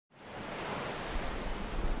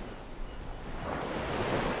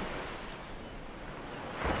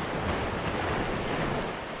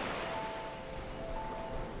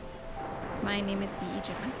My name is E.E.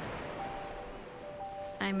 Jax.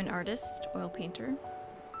 I'm an artist, oil painter.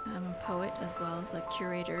 I'm a poet as well as a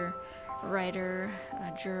curator, writer,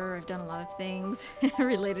 a juror. I've done a lot of things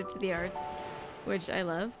related to the arts, which I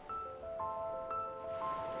love.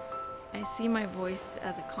 I see my voice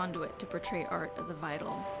as a conduit to portray art as a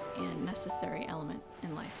vital and necessary element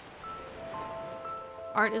in life.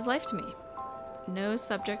 Art is life to me. No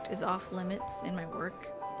subject is off limits in my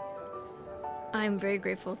work. I'm very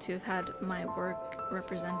grateful to have had my work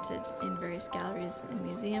represented in various galleries and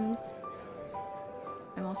museums.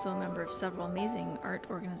 I'm also a member of several amazing art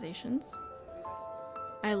organizations.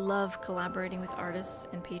 I love collaborating with artists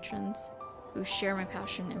and patrons who share my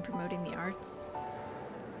passion in promoting the arts.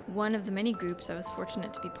 One of the many groups I was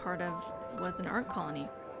fortunate to be part of was an art colony,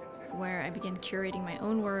 where I began curating my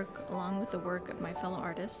own work along with the work of my fellow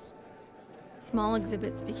artists. Small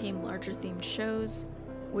exhibits became larger themed shows,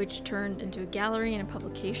 which turned into a gallery and a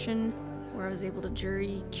publication where I was able to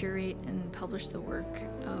jury, curate, and publish the work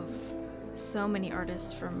of so many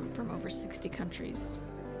artists from over 60 countries.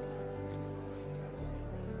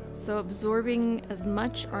 So absorbing as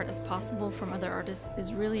much art as possible from other artists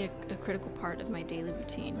is really a critical part of my daily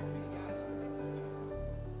routine.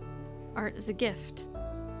 Art is a gift.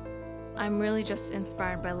 I'm really just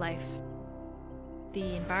inspired by life.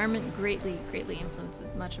 The environment greatly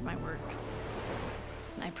influences much of my work.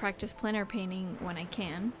 I practice plein air painting when I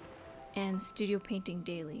can, and studio painting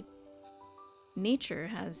daily. Nature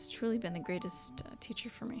has truly been the greatest teacher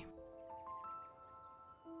for me.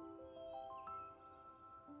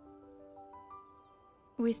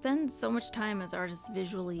 We spend so much time as artists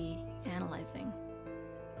visually analyzing,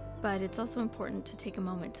 but it's also important to take a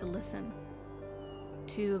moment to listen,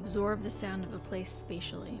 to absorb the sound of a place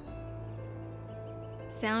spatially.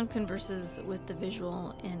 Sound converses with the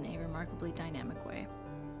visual in a remarkably dynamic way,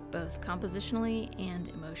 both compositionally and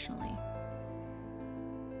emotionally.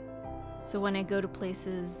 So when I go to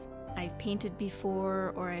places I've painted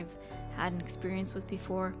before or I've had an experience with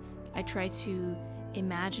before, I try to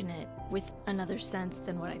imagine it with another sense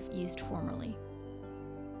than what I've used formerly.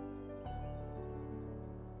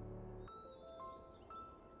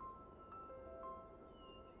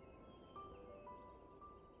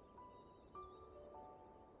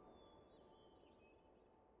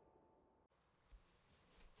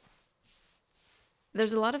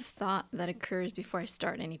 There's a lot of thought that occurs before I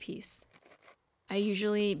start any piece. I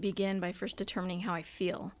usually begin by first determining how I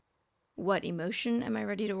feel. What emotion am I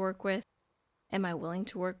ready to work with? Am I willing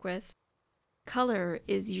to work with? Color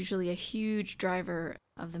is usually a huge driver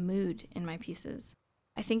of the mood in my pieces.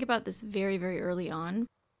 I think about this very early on,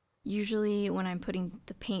 usually when I'm putting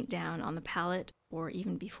the paint down on the palette or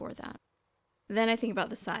even before that. Then I think about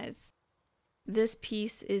the size. This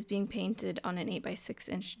piece is being painted on an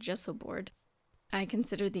 8x6-inch gesso board. I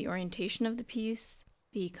consider the orientation of the piece,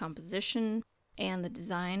 the composition, and the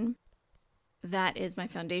design. That is my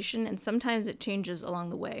foundation, and sometimes it changes along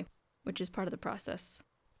the way, which is part of the process.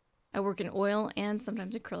 I work in oil and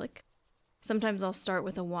sometimes acrylic. Sometimes I'll start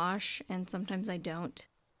with a wash, and sometimes I don't.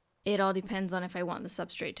 It all depends on if I want the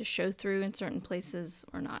substrate to show through in certain places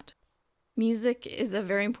or not. Music is a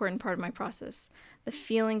very important part of my process. The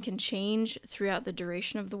feeling can change throughout the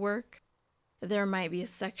duration of the work. There might be a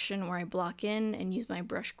section where I block in and use my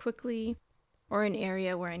brush quickly, or an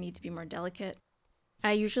area where I need to be more delicate.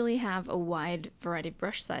 I usually have a wide variety of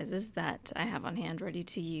brush sizes that I have on hand ready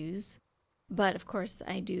to use, but of course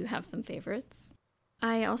I do have some favorites.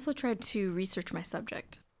 I also try to research my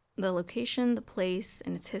subject, the location, the place,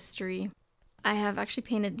 and its history. I have actually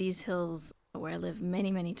painted these hills where I live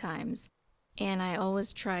many times, and I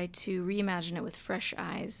always try to reimagine it with fresh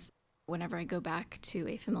eyes whenever I go back to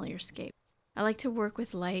a familiar scape. I like to work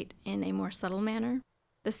with light in a more subtle manner.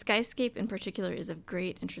 The skyscape in particular is of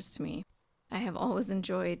great interest to me. I have always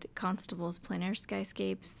enjoyed Constable's plein air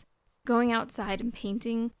skyscapes. Going outside and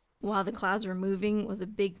painting while the clouds were moving was a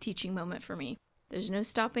big teaching moment for me. There's no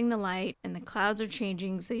stopping the light, and the clouds are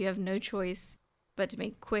changing, so you have no choice but to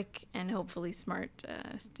make quick and hopefully smart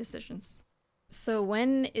decisions. So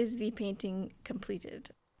when is the painting completed?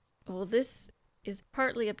 Well, this is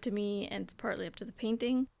partly up to me and it's partly up to the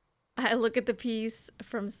painting. I look at the piece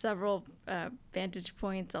from several vantage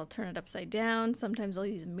points. I'll turn it upside down. Sometimes I'll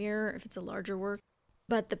use a mirror if it's a larger work.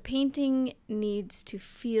 But the painting needs to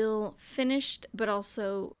feel finished, but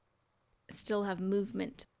also still have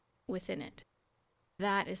movement within it.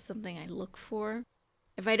 That is something I look for.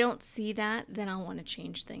 If I don't see that, then I'll want to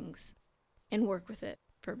change things and work with it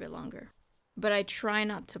for a bit longer. But I try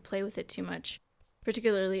not to play with it too much,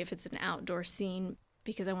 particularly if it's an outdoor scene,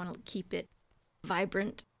 because I want to keep it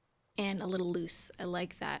vibrant and a little loose. I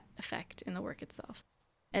like that effect in the work itself.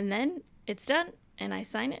 And then it's done, and I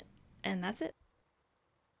sign it, and that's it.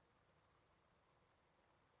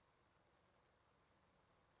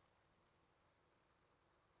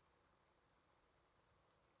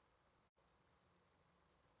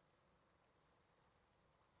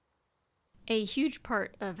 A huge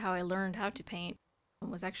part of how I learned how to paint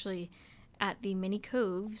was actually at the mini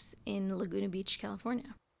coves in Laguna Beach,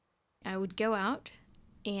 California. I would go out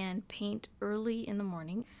and paint early in the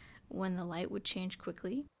morning when the light would change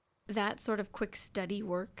quickly. That sort of quick study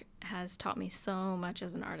work has taught me so much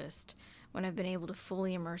as an artist when I've been able to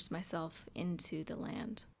fully immerse myself into the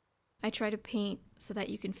land. I try to paint so that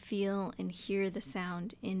you can feel and hear the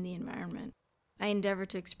sound in the environment. I endeavor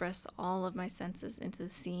to express all of my senses into the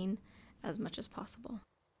scene as much as possible.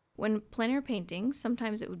 When plein air painting,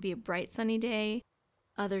 sometimes it would be a bright sunny day,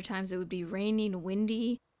 other times it would be rainy and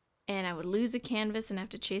windy, and I would lose a canvas and have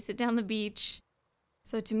to chase it down the beach.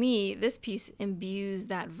 So to me, this piece imbues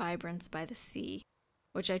that vibrance by the sea,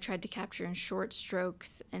 which I tried to capture in short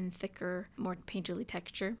strokes and thicker, more painterly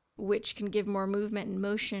texture, which can give more movement and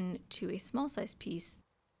motion to a small-sized piece.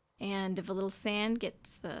 And if a little sand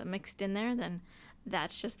gets mixed in there, then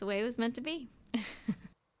that's just the way it was meant to be.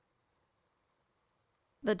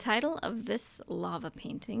 The title of this lava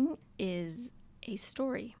painting is A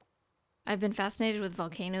Story. I've been fascinated with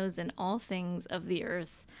volcanoes and all things of the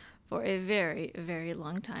earth for a very, very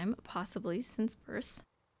long time, possibly since birth.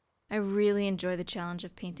 I really enjoy the challenge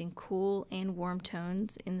of painting cool and warm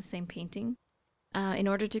tones in the same painting. In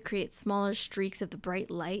order to create smaller streaks of the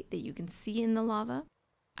bright light that you can see in the lava,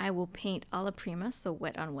 I will paint alla prima, so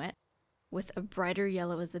wet on wet, with a brighter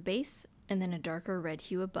yellow as the base and then a darker red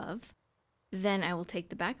hue above. Then I will take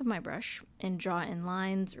the back of my brush and draw in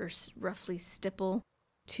lines or roughly stipple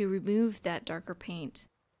to remove that darker paint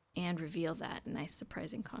and reveal that nice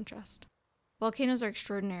surprising contrast. Volcanoes are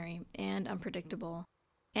extraordinary and unpredictable,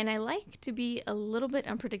 and I like to be a little bit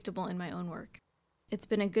unpredictable in my own work. It's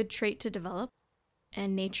been a good trait to develop,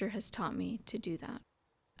 and nature has taught me to do that.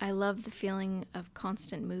 I love the feeling of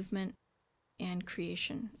constant movement and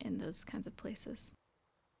creation in those kinds of places.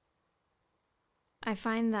 I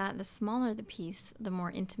find that the smaller the piece, the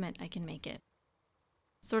more intimate I can make it.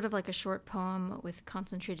 Sort of like a short poem with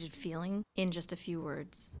concentrated feeling in just a few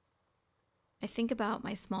words. I think about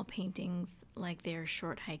my small paintings like they are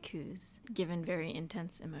short haikus, given very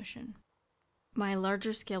intense emotion. My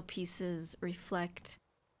larger scale pieces reflect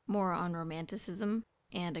more on romanticism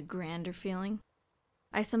and a grander feeling.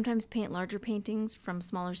 I sometimes paint larger paintings from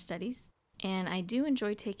smaller studies, and I do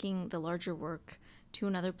enjoy taking the larger work to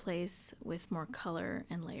another place with more color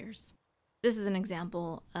and layers. This is an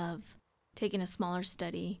example of taking a smaller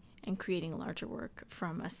study and creating a larger work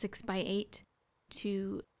from a 6x8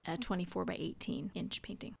 to a 24x18 inch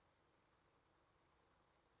painting.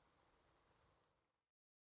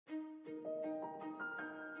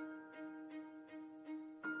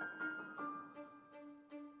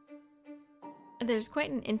 There's quite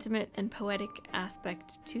an intimate and poetic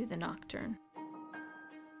aspect to the nocturne.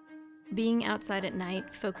 Being outside at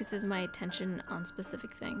night focuses my attention on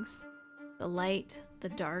specific things. The light, the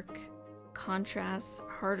dark, contrasts,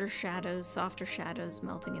 harder shadows, softer shadows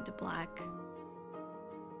melting into black.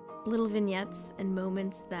 Little vignettes and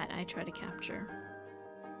moments that I try to capture.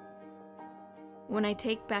 When I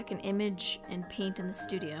take back an image and paint in the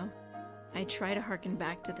studio, I try to harken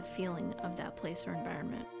back to the feeling of that place or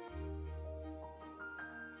environment.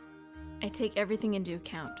 I take everything into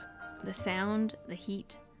account, the sound, the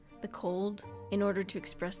heat, the cold, in order to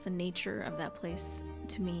express the nature of that place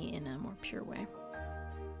to me in a more pure way.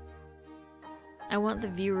 I want the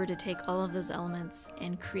viewer to take all of those elements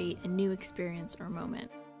and create a new experience or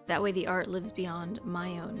moment. That way the art lives beyond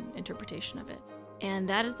my own interpretation of it. And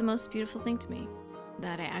that is the most beautiful thing to me,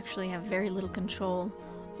 that I actually have very little control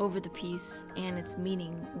over the piece and its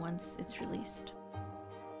meaning once it's released.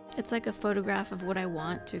 It's like a photograph of what I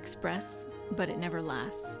want to express, but it never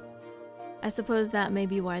lasts. I suppose that may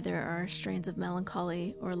be why there are strains of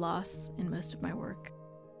melancholy or loss in most of my work.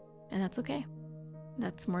 And that's okay.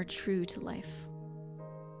 That's more true to life.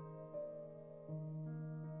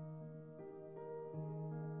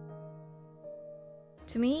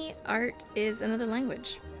 To me, art is another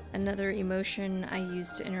language, another emotion I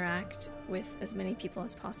use to interact with as many people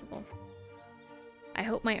as possible. I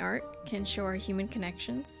hope my art can show our human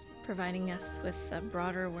connections, providing us with a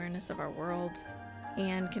broader awareness of our world,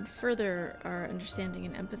 and can further our understanding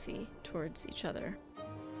and empathy towards each other.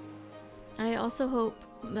 I also hope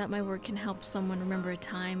that my work can help someone remember a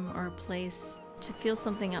time or a place to feel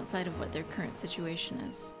something outside of what their current situation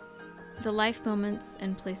is. The life moments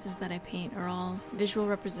and places that I paint are all visual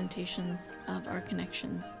representations of our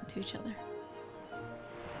connections to each other.